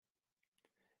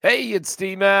Hey, it's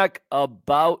DMac.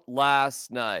 About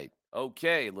last night.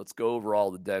 Okay, let's go over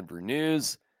all the Denver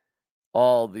news,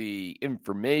 all the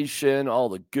information, all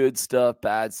the good stuff,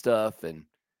 bad stuff, and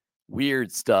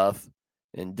weird stuff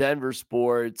in Denver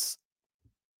sports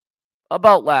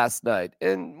about last night.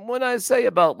 And when I say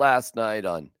about last night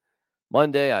on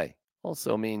Monday, I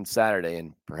also mean Saturday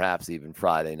and perhaps even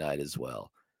Friday night as well.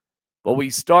 But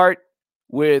we start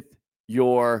with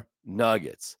your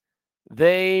Nuggets.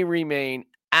 They remain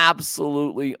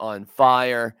absolutely on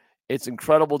fire. It's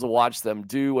incredible to watch them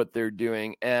do what they're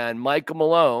doing. And Michael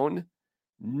Malone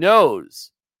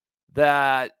knows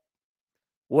that,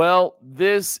 well,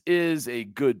 this is a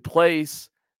good place.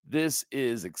 This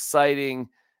is exciting.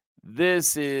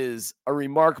 This is a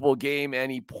remarkable game. And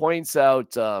he points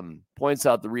out the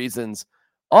reasons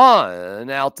on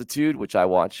altitude, which I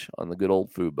watch on the good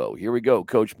old Fubo. Here we go,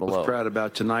 Coach Malone. I was proud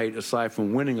about tonight, aside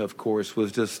from winning, of course,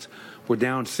 was just we're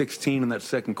down 16 in that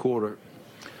second quarter.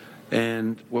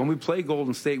 And when we play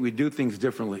Golden State, we do things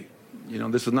differently. You know,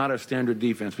 this is not our standard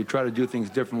defense. We try to do things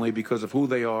differently because of who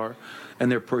they are and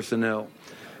their personnel.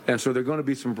 And so there are going to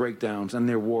be some breakdowns, and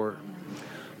there were.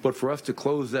 But for us to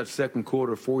close that second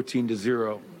quarter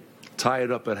 14-0, tie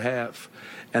it up at half,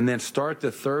 and then start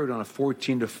the third on a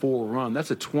 14-4 run,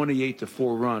 that's a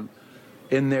 28-4 run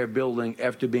in their building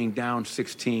after being down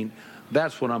 16.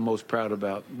 That's what I'm most proud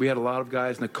about. We had a lot of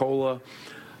guys. Nikola,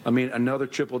 another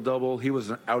triple-double. He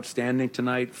was outstanding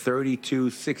tonight. 32,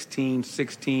 16,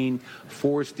 16,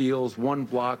 4 steals, 1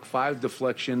 block, 5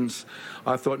 deflections.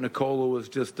 I thought Nikola was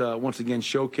just once again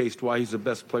showcased why he's the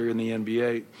best player in the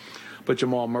NBA. But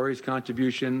Jamal Murray's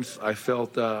contributions, I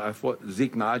thought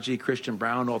Zeke Naji, Christian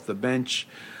Brown off the bench.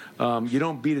 You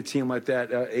don't beat a team like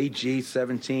that. AG,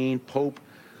 17, Pope,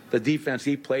 the defense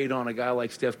he played on a guy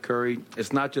like Steph Curry.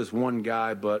 It's not just one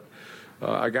guy, but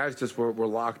our guys just were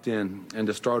locked in. And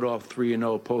to start off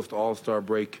 3-0 post All-Star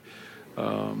break,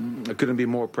 I couldn't be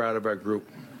more proud of our group.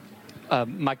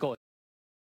 Michael.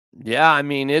 Yeah,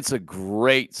 it's a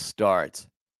great start.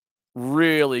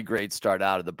 Really great start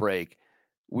out of the break.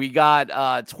 We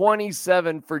got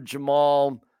 27 for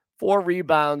Jamal, 4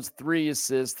 rebounds, 3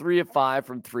 assists, 3 of 5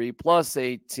 from 3, plus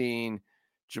 18.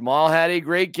 Jamal had a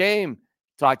great game.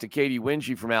 Talked to Katie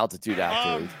Wingy from Altitude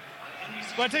afterwards.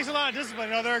 But it takes a lot of discipline.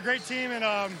 You know, they're a great team, and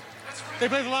they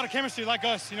play with a lot of chemistry like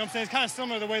us. You know what I'm saying? It's kind of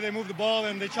similar the way they move the ball,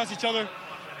 and they trust each other.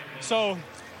 So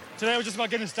today was just about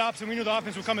getting stops, and we knew the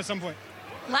offense would come at some point.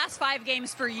 Last 5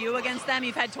 games for you against them,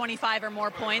 you've had 25 or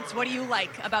more points. What do you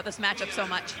like about this matchup so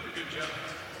much?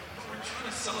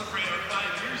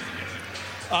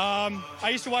 I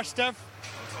used to watch Steph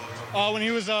when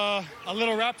he was a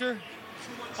little Raptor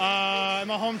in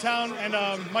my hometown, and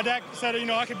my dad said,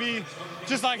 I could be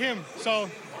just like him. So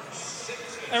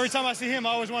every time I see him,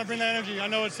 I always want to bring that energy. I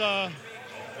know it's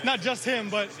not just him,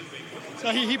 but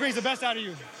he brings the best out of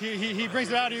you. He brings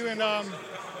it out of you, and I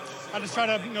just try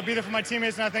to be there for my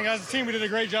teammates. And I think as a team, we did a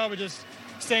great job of just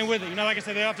staying with it. Like I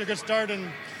said, they got off to a good start, and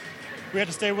we had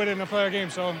to stay with it and play our game.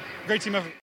 So great team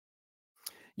effort.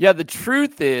 Yeah, the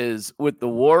truth is with the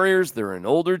Warriors, they're an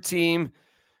older team.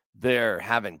 They're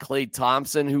having Klay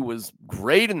Thompson, who was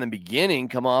great in the beginning,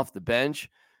 come off the bench,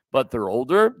 but they're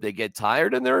older, they get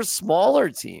tired, and they're a smaller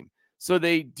team. So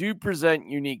they do present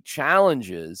unique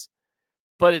challenges,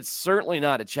 but it's certainly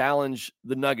not a challenge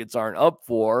the Nuggets aren't up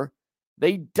for.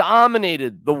 They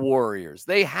dominated the Warriors.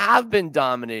 They have been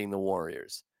dominating the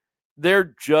Warriors.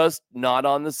 They're just not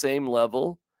on the same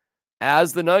level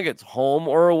as the Nuggets, home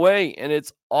or away. And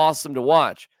it's awesome to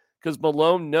watch because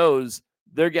Malone knows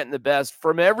they're getting the best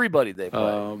from everybody they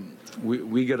play.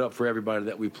 We get up for everybody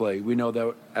that we play. We know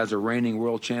that as a reigning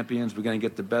world champions, we're going to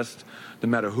get the best no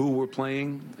matter who we're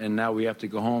playing. And now we have to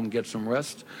go home, get some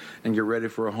rest, and get ready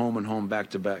for a home and home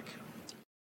back-to-back.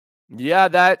 Yeah,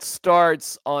 that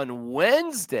starts on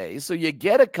Wednesday. So you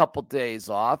get a couple days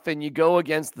off and you go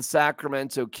against the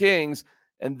Sacramento Kings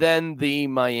and then the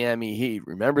Miami Heat.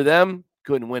 Remember them?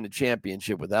 Couldn't win a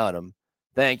championship without them.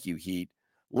 Thank you, Heat.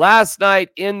 Last night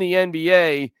in the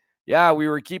NBA, we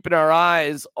were keeping our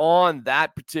eyes on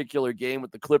that particular game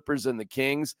with the Clippers and the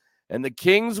Kings, and the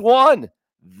Kings won.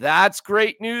 That's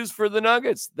great news for the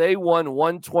Nuggets. They won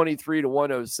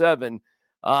 123-107.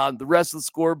 The rest of the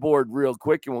scoreboard real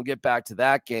quick, and we'll get back to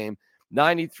that game.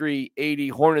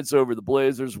 93-80 Hornets over the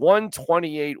Blazers.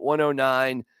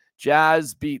 128-109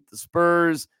 Jazz beat the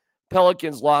Spurs.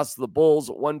 Pelicans lost to the Bulls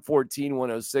at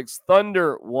 114-106.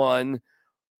 Thunder won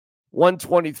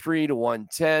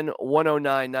 123-110.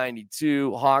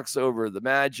 109-92 Hawks over the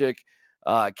Magic.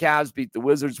 Cavs beat the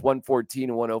Wizards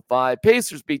 114-105.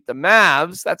 Pacers beat the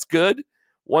Mavs. That's good.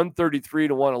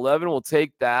 133-111. We'll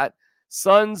take that.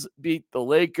 Suns beat the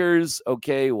Lakers.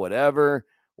 Okay, whatever.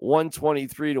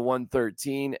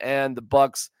 123-113. And the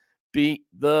Bucks beat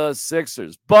the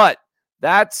Sixers. But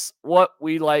that's what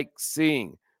we like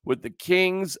seeing, with the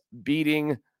Kings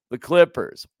beating the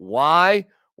Clippers. Why?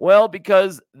 Well,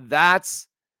 because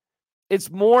it's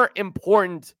more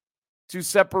important to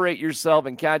separate yourself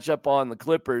and catch up on the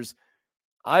Clippers.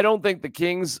 I don't think the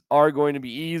Kings are going to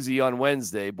be easy on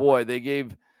Wednesday. Boy, they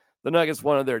gave the Nuggets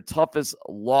one of their toughest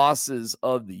losses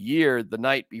of the year the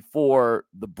night before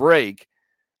the break.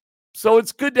 So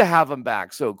it's good to have them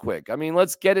back so quick. I mean,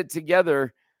 let's get it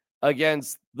together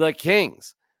against the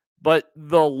Kings. But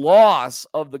the loss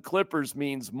of the Clippers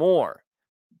means more.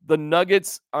 The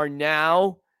Nuggets are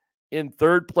now in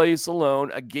third place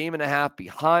alone, a game and a half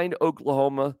behind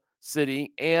Oklahoma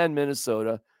City and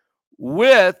Minnesota,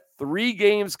 with 3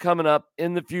 games coming up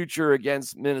in the future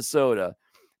against Minnesota.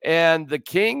 And the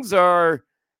Kings are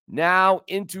now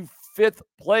into 5th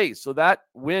place. So that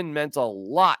win meant a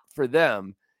lot for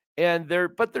them.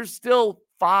 But they're still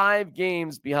 5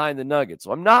 games behind the Nuggets.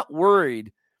 So I'm not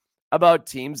worried about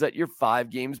teams that you're 5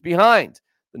 games behind.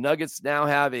 The Nuggets now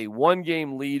have a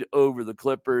 1-game lead over the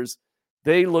Clippers.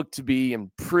 They look to be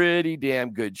in pretty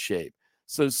damn good shape.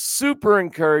 So super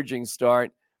encouraging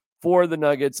start for the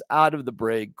Nuggets out of the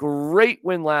break. Great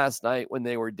win last night when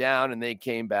they were down and they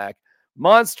came back.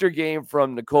 Monster game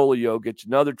from Nikola Jokic,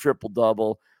 another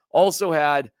triple-double. Also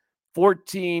had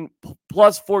 14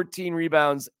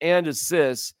 rebounds and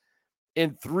assists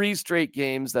in 3 straight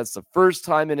games. That's the first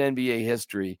time in NBA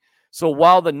history. So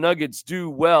while the Nuggets do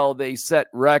well, they set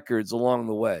records along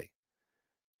the way.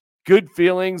 Good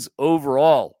feelings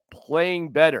overall.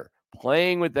 Playing better.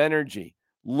 Playing with energy.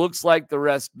 Looks like the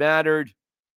rest mattered.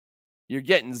 You're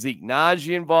getting Zeke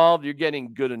Naji involved. You're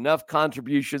getting good enough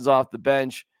contributions off the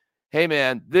bench. Hey,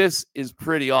 man, this is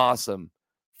pretty awesome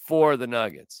for the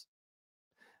Nuggets.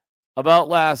 About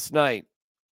last night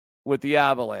with the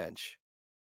Avalanche.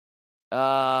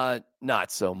 Not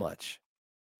so much.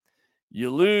 You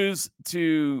lose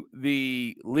to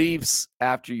the Leafs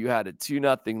after you had a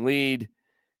 2-0 lead,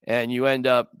 and you end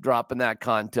up dropping that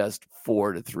contest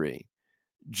 4-3.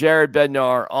 Jared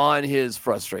Bednar on his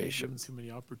frustration. Too many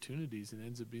opportunities, and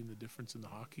ends up being the difference in the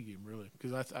hockey game, really.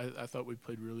 Because I thought we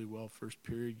played really well first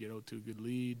period, get out to a good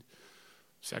lead.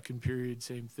 Second period,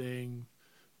 same thing.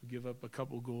 We give up a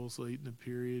couple goals late in the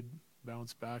period,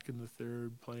 bounce back in the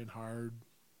third, playing hard.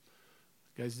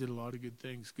 Guys did a lot of good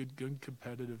things. Good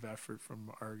competitive effort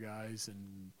from our guys,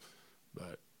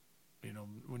 but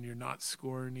when you're not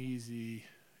scoring easy,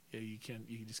 you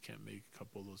just can't make a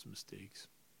couple of those mistakes.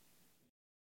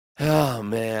 Oh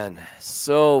man,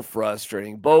 so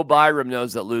frustrating. Bo Byram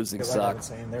knows that losing sucks.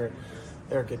 They're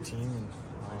a good team,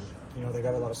 and they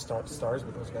got a lot of stars,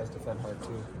 but those guys defend hard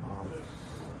too.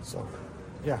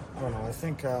 Yeah, I don't know. I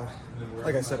think,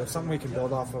 like I said, it's something we can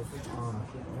build off of.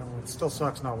 It still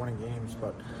sucks not winning games,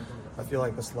 but I feel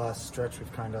like this last stretch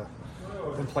we've kind of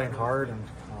been playing hard, and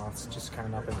it's just kind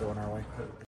of not been going our way.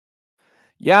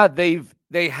 Yeah,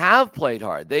 they have played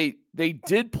hard. They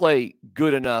did play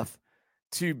good enough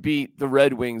to beat the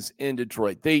Red Wings in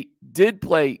Detroit. They did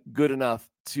play good enough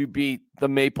to beat the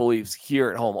Maple Leafs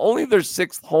here at home. Only their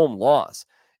 6th home loss,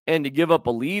 and to give up a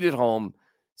lead at home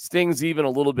stings even a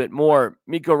little bit more.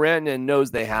 Mikko Rantanen knows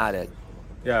they had it.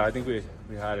 Yeah, I think we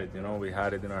had it. We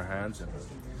had it in our hands, and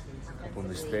a couple of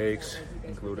mistakes,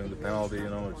 including the penalty.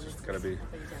 It's just gotta be,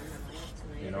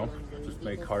 just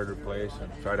make harder plays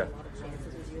and try to.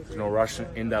 There's no rush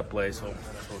in that play, so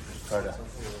just try to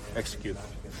execute.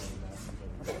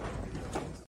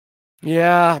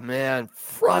 Yeah, man,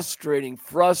 frustrating.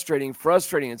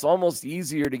 It's almost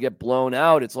easier to get blown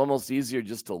out. It's almost easier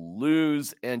just to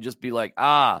lose and just be like,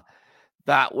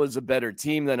 that was a better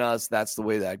team than us. That's the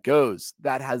way that goes.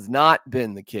 That has not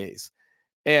been the case.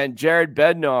 And Jared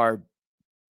Bednar,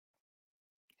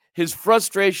 his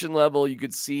frustration level, you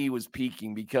could see, was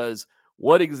peaking, because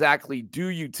what exactly do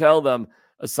you tell them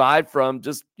aside from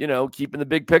just, keeping the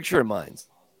big picture in mind?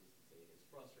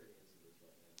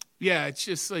 Yeah, it's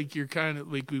just like you're kind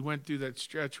of like, we went through that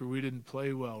stretch where we didn't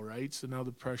play well, right? So now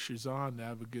the pressure's on to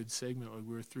have a good segment. Like,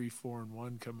 we were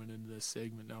 3-4-1 coming into this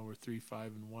segment. Now we're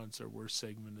 3-5-1. It's our worst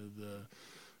segment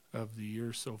of the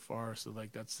year so far. So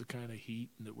like, that's the kind of heat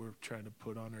that we're trying to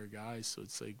put on our guys. So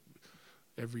it's like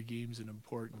every game's an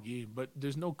important game. But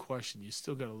there's no question, you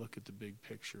still got to look at the big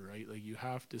picture, right? Like, you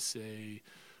have to say,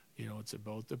 it's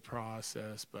about the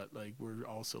process, but like, we're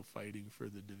also fighting for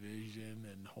the division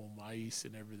and home ice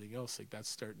and everything else. Like, that's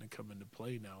starting to come into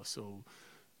play now. So,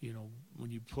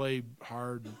 when you play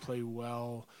hard and play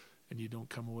well and you don't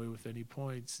come away with any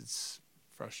points, it's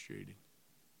frustrating.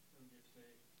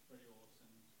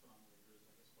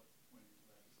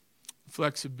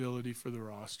 Flexibility for the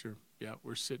roster. Yeah,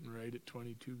 we're sitting right at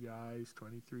 22 guys,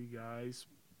 23 guys.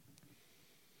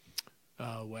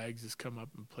 Wags has come up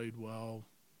and played well.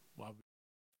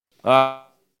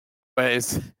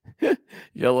 Anyways,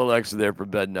 yellow extra there for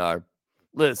Bednar.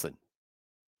 Listen,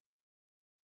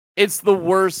 it's the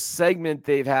worst segment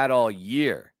they've had all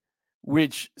year,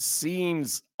 which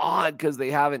seems odd because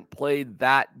they haven't played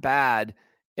that bad.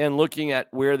 And looking at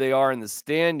where they are in the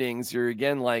standings, you're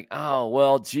again like, oh,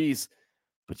 well, geez,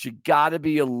 but you got to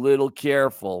be a little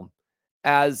careful.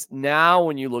 As now,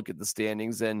 when you look at the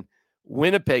standings, and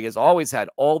Winnipeg has always had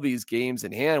all these games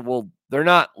in hand. Well, they're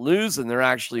not losing, they're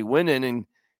actually winning and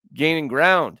gaining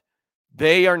ground.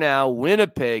 They are now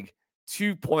Winnipeg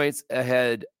 2 points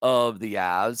ahead of the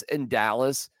Avs, and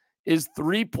Dallas is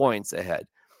 3 points ahead.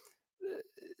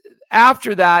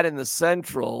 After that, in the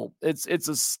Central, it's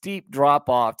a steep drop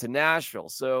off to Nashville.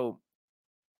 So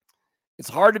it's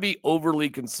hard to be overly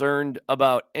concerned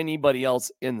about anybody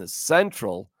else in the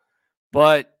Central,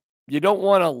 but you don't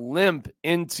want to limp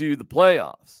into the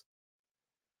playoffs.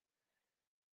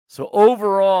 So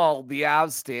overall, the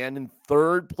Avs stand in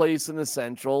third place in the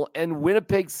Central, and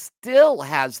Winnipeg still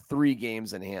has 3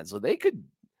 games in hand. So they could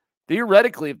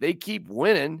theoretically, if they keep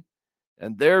winning,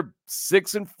 and they're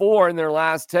 6-4 in their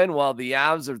last 10, while the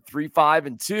Avs are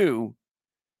 3-5-2,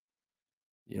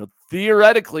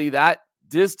 theoretically that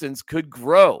distance could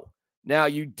grow. Now,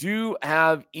 you do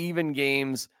have even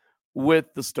games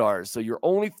with the Stars, so you're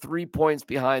only 3 points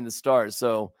behind the Stars.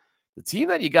 So the team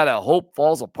that you got to hope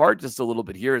falls apart just a little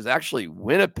bit here is actually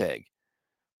Winnipeg.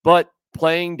 But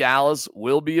playing Dallas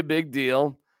will be a big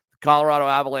deal. The Colorado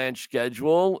Avalanche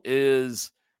schedule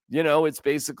is, it's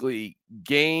basically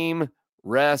game,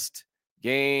 rest,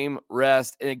 and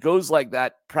it goes like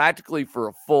that practically for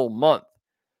a full month.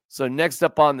 So next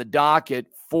up on the docket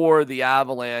for the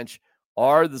Avalanche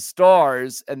are the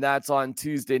Stars, and that's on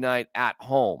Tuesday night at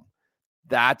home.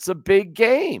 That's a big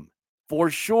game for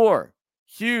sure.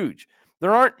 Huge.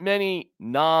 There aren't many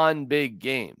non-big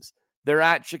games. They're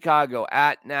at Chicago,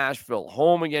 at Nashville,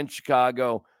 home against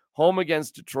Chicago, home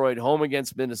against Detroit, home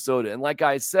against Minnesota. And like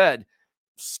I said,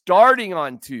 starting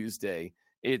on Tuesday,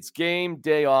 it's game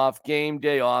day off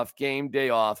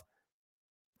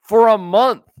for a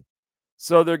month.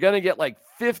 So they're going to get like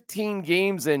 15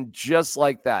 games in just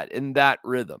like that, in that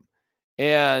rhythm.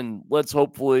 And let's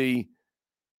hope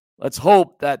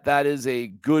that that is a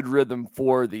good rhythm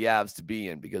for the Avs to be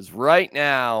in, because right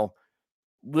now,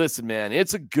 listen, man,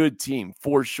 it's a good team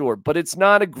for sure, but it's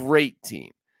not a great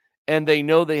team. And they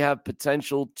know they have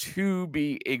potential to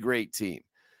be a great team.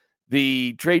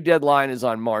 The trade deadline is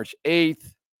on March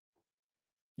 8th.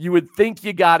 You would think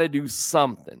you got to do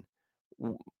something.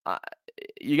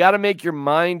 You got to make your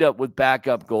mind up with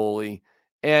backup goalie,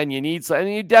 and you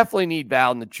definitely need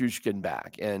Val Nichushkin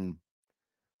back. And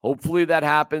hopefully that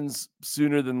happens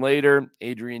sooner than later.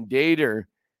 Adrian Dater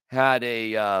had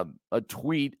a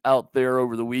tweet out there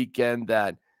over the weekend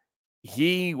that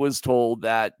he was told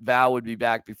that Val would be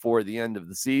back before the end of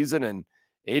the season, and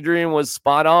Adrian was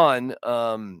spot on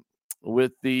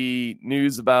with the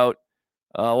news about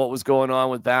what was going on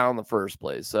with Val in the first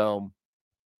place. So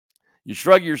you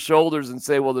shrug your shoulders and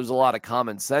say, well, there's a lot of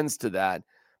common sense to that.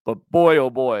 But boy,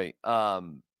 oh boy,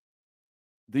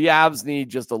 the Avs need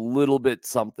just a little bit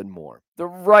something more. They're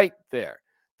right there.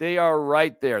 They are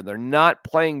right there. They're not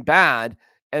playing bad,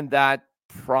 and that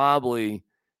probably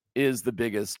is the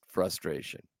biggest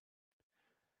frustration.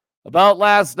 About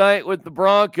last night with the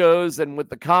Broncos and with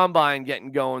the Combine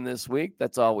getting going this week,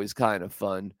 that's always kind of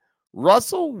fun.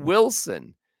 Russell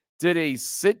Wilson did a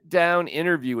sit-down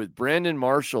interview with Brandon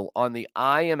Marshall on the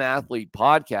I Am Athlete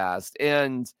podcast,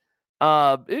 and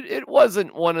it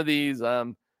wasn't one of these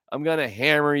I'm going to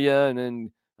hammer you and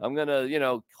then I'm going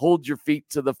to, hold your feet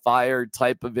to the fire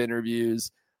type of interviews.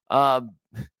 But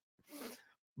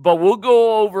we'll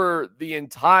go over the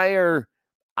entire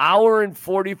hour and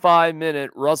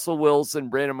 45-minute Russell Wilson,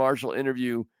 Brandon Marshall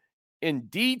interview in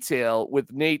detail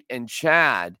with Nate and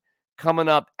Chad coming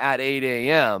up at 8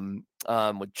 a.m.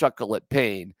 With Chuckle at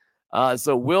Payne.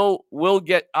 So we'll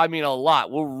get, a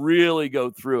lot. We'll really go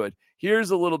through it.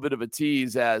 Here's a little bit of a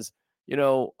tease as,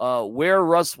 where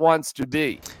Russ wants to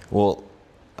be. Well,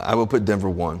 I will put Denver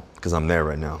 1 because I'm there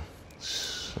right now.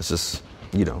 It's just,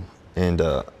 and,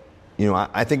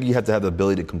 I think you have to have the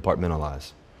ability to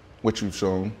compartmentalize. Which you've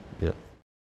shown. Yeah.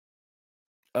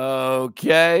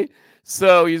 Okay.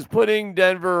 So he's putting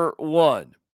Denver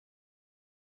 1.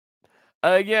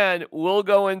 Again, we'll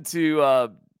go into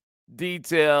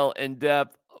detail and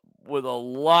depth with a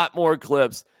lot more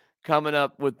clips coming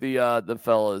up with the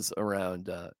fellas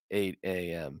around 8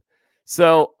 a.m.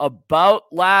 So about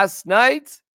last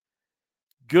night,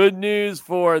 Good news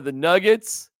for the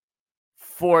Nuggets,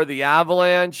 for the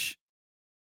Avalanche.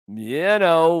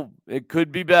 It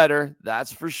could be better.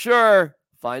 That's for sure.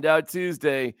 Find out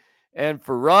Tuesday. And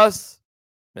for Russ,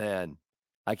 man,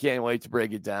 I can't wait to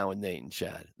break it down with Nate and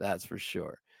Chad. That's for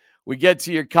sure. We get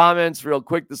to your comments real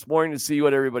quick this morning to see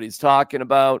what everybody's talking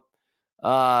about.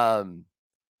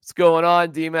 What's going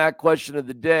on? DMac question of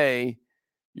the day.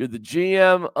 You're the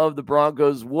GM of the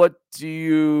Broncos.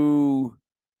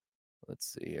 Let's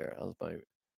see here.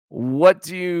 What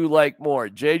do you like more,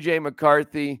 J.J.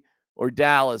 McCarthy or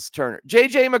Dallas Turner?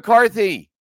 J.J. McCarthy,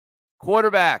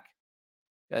 quarterback.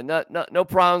 Yeah, no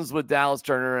problems with Dallas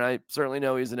Turner, and I certainly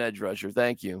know he's an edge rusher.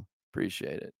 Thank you.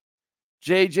 Appreciate it.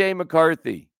 J.J.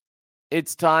 McCarthy,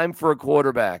 it's time for a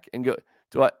quarterback. And go.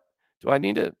 Do I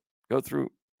need to go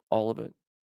through all of it?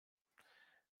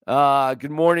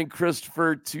 Good morning,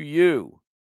 Christopher, to you.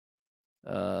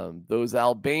 Those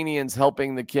Albanians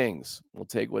helping the Kings. We'll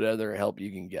take whatever help you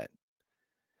can get.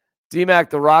 DMac,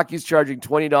 the Rockies charging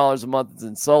 $20 a month is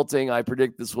insulting. I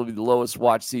predict this will be the lowest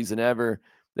watch season ever.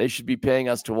 They should be paying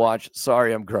us to watch.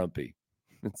 Sorry, I'm grumpy.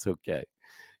 It's okay.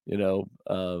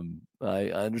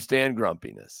 I understand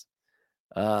grumpiness.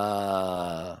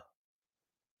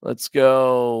 Let's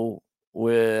go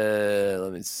with,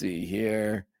 let me see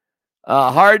here.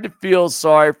 Hard to feel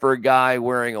sorry for a guy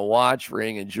wearing a watch,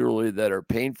 ring, and jewelry that are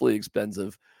painfully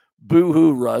expensive.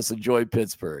 Boo-hoo, Russ. Enjoy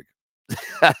Pittsburgh.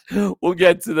 We'll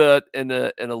get to that in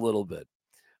a little bit.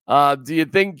 Do you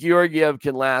think Georgiev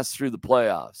can last through the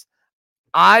playoffs?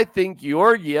 I think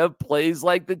Georgiev plays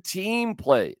like the team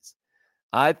plays.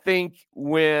 I think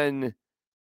when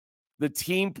the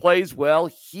team plays well,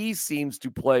 he seems to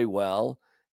play well.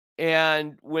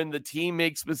 And when the team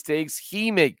makes mistakes, he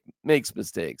makes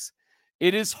mistakes.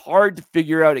 It is hard to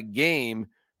figure out a game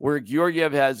where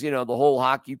Georgiev has, the whole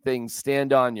hockey thing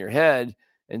stand on your head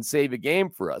and save a game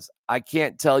for us. I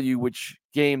can't tell you which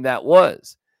game that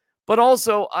was. But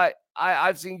also,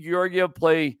 I've seen Georgiev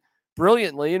play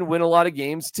brilliantly and win a lot of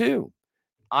games too.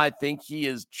 I think he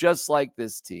is just like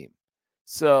this team.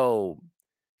 So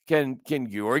can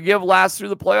Georgiev last through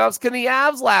the playoffs? Can the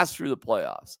Avs last through the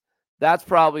playoffs? That's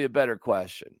probably a better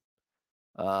question.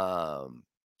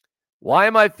 Why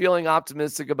am I feeling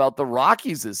optimistic about the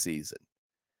Rockies this season?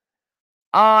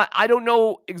 I don't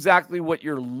know exactly what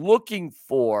you're looking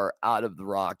for out of the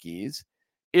Rockies.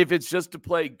 If it's just to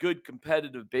play good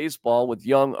competitive baseball with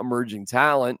young emerging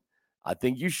talent, I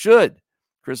think you should.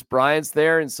 Chris Bryant's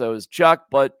there, and so is Chuck.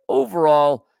 But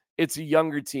overall, it's a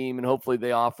younger team, and hopefully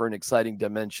they offer an exciting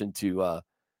dimension to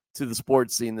the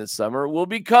sports scene this summer. We'll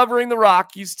be covering the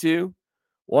Rockies too.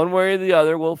 One way or the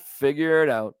other, we'll figure it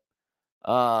out.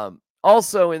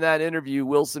 Also, in that interview,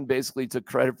 Wilson basically took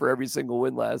credit for every single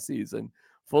win last season.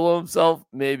 Full of himself,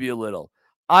 maybe a little.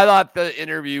 I thought the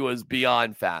interview was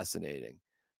beyond fascinating.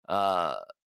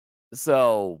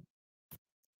 So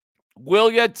we'll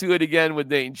get to it again with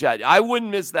Nate and Chad. I wouldn't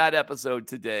miss that episode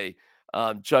today.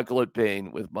 Chuckle at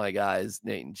Pain with my guys,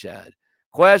 Nate and Chad.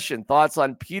 Question, thoughts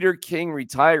on Peter King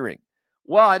retiring?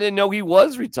 Well, I didn't know he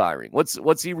was retiring.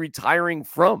 What's he retiring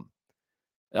from?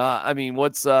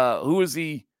 Who is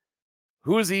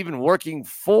he even working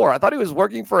for? I thought he was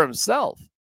working for himself.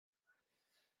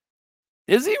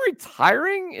 Is he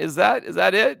retiring? Is that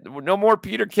it? No more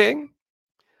Peter King?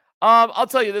 I'll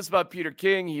tell you this about Peter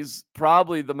King. He's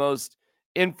probably the most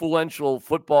influential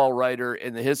football writer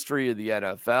in the history of the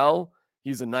NFL.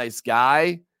 He's a nice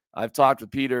guy. I've talked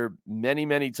with Peter many,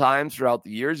 many times throughout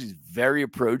the years. He's very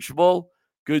approachable,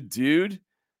 good dude,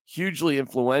 hugely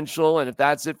influential. And if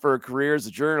that's it for a career as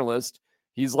a journalist,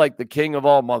 he's like the king of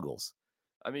all muggles.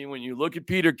 I mean, when you look at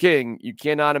Peter King, you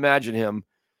cannot imagine him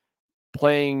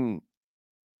being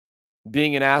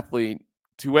an athlete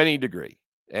to any degree.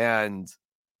 And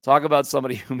talk about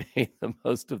somebody who made the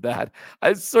most of that.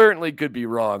 I certainly could be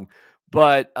wrong,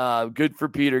 but good for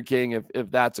Peter King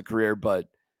if that's a career, but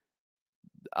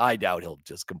I doubt he'll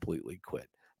just completely quit.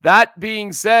 That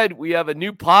being said, we have a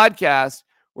new podcast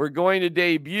we're going to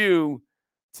debut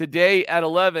today at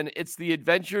 11. It's The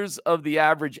Adventures of the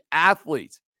Average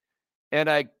Athlete. And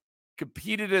I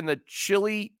competed in the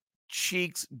Chili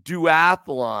Cheeks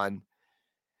Duathlon.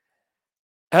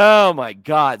 Oh my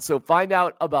God. So find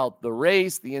out about the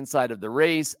race, the inside of the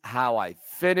race, how I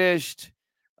finished,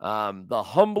 the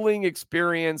humbling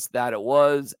experience that it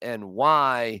was, and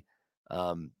why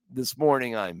this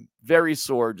morning I'm very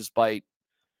sore despite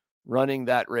running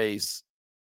that race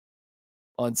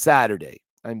on Saturday.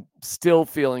 I'm still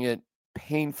feeling it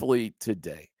painfully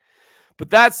today. But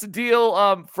that's the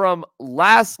deal from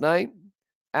last night.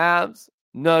 Avs,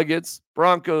 Nuggets,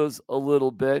 Broncos a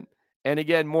little bit. And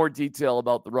again, more detail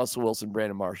about the Russell Wilson,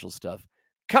 Brandon Marshall stuff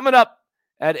Coming up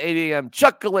at 8 a.m.,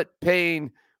 Chocolate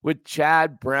Pain with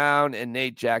Chad Brown and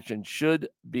Nate Jackson should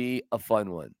be a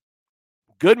fun one.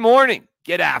 Good morning.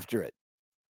 Get after it.